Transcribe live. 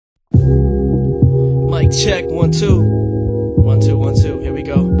Check 1 2 1 2 1 2. Here we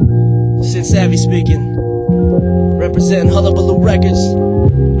go. Sid Savvy speaking. Representing Hullabaloo Records,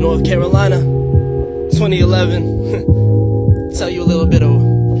 North Carolina, 2011. Tell you a little bit of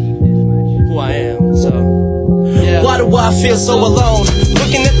who I am. Yeah. Why do I feel so alone?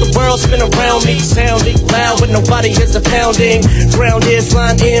 Looking at the world spin around me, sounding loud, but nobody hears the pounding. Grounded,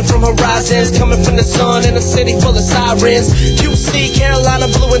 flying in from horizons, coming from the sun in a city full of sirens. QC, Carolina,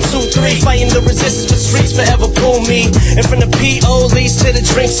 blue and 2-3, fighting the resistance, but streets forever pull me. And from the P.O. leads to the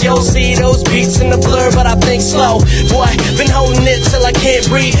drinks, yo, see those beats in the blur, but I think slow. Boy, been holding it till I can't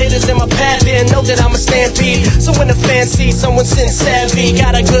breathe. Haters in my path, and know that I'm a stampede. So when the fans see someone sin savvy,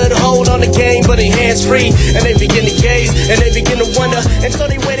 got a good hold on the game, but their hands free, and they begin to gaze, and they begin to wonder, and so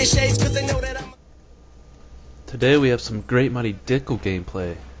they wear their shades, cause they know that I'm... Today we have some great Mighty Dickle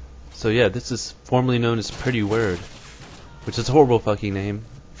gameplay. So yeah, this is formerly known as Pretty Word, which is a horrible fucking name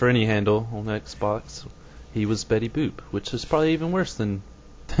for any handle on Xbox. He was Betty Boop, which is probably even worse than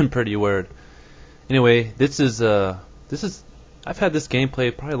Pretty Word. Anyway, this is I've had this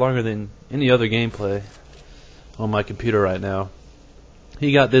gameplay probably longer than any other gameplay on my computer right now.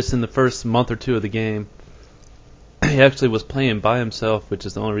 He got this in the first month or two of the game. He actually was playing by himself, which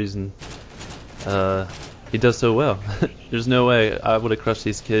is the only reason he does so well. There's no way I would have crushed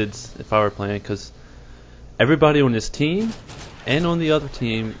these kids if I were playing, because everybody on his team and on the other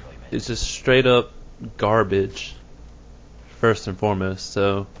team is just straight up garbage, first and foremost.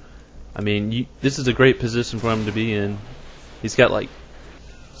 So, I mean, this is a great position for him to be in. He's got, like,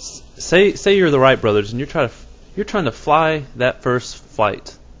 say you're the Wright brothers and you're trying to fly that first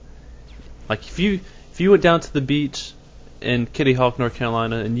flight. Like, if you went down to the beach in Kitty Hawk, North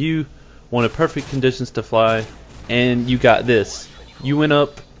Carolina, and you wanted perfect conditions to fly, and you got this. You went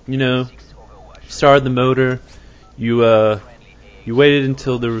up, you know, started the motor, you waited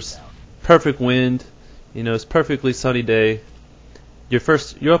until there was perfect wind, you know, it's perfectly sunny day.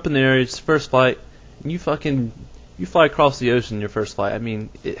 You're up in the air, it's first flight, and you fly across the ocean your first flight. I mean,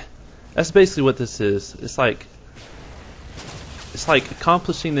 that's basically what this is. It's like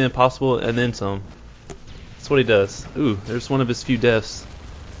accomplishing the impossible and then some. That's what he does. Ooh, there's one of his few deaths.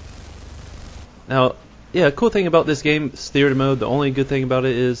 Now, yeah, a cool thing about this game is theater mode. The only good thing about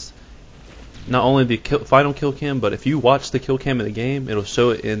it is not only the final kill cam, but if you watch the kill cam in the game, it'll show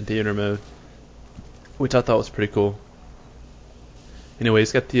it in theater mode, which I thought was pretty cool. Anyway,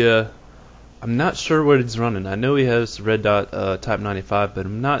 he's got the I'm not sure what he's running. I know he has red dot type 95, but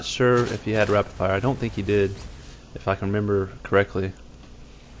I'm not sure if he had rapid fire. I don't think he did, if I can remember correctly.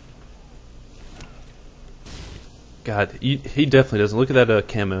 God, he definitely doesn't. Look at that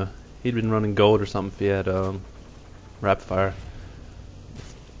camo. He'd been running gold or something if he had rapid fire.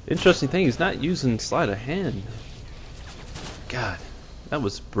 Interesting thing, he's not using sleight of hand. God, that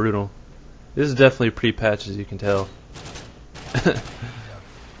was brutal. This is definitely a pre-patch, as you can tell.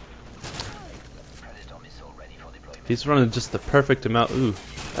 He's running just the perfect amount. Ooh,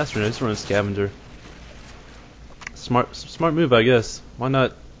 that's right. He's running scavenger. Smart move, I guess. Why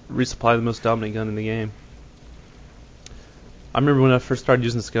not resupply the most dominant gun in the game? I remember when I first started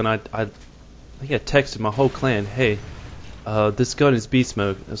using this gun, I think I texted my whole clan, hey, this gun is beast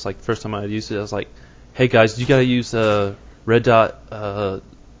mode. It was like the first time I used it. I was like, hey guys, you gotta use red dot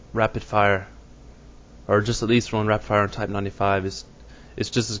rapid fire, or just at least run rapid fire on type 95. It's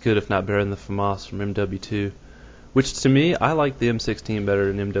just as good, if not better, than the FAMAS from MW2. Which to me, I like the M16 better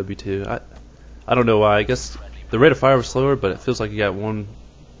than MW2. I don't know why. I guess the rate of fire was slower, but it feels like you got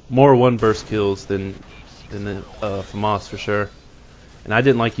more one burst kills than the FAMAS for sure. And I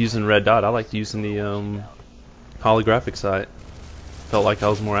didn't like using red dot. I liked using the holographic sight. Felt like I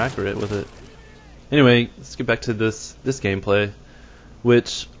was more accurate with it. Anyway, let's get back to this gameplay,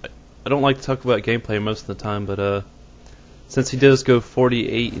 which I don't like to talk about gameplay most of the time, but since he does go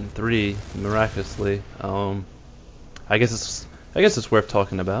 48-3 miraculously, I guess it's worth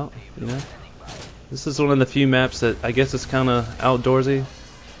talking about. You know, this is one of the few maps that I guess is kind of outdoorsy.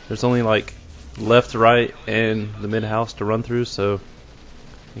 There's only like left, right, and the mid house to run through, so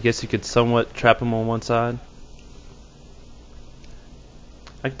I guess you could somewhat trap him on one side.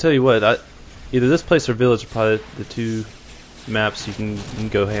 I can tell you what, either this place or village are probably the two maps you can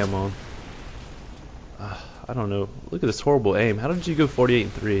go ham on. I don't know. Look at this horrible aim. How did you go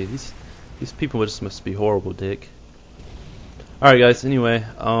 48-3? These people just must be horrible, dick. Alright guys, anyway,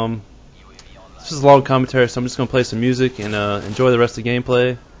 this is a long commentary, so I'm just going to play some music and enjoy the rest of the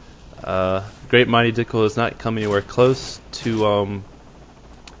gameplay. Great Mighty Dickle is not coming anywhere close to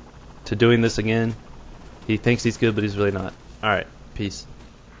doing this again. He thinks he's good, but he's really not. Alright, peace.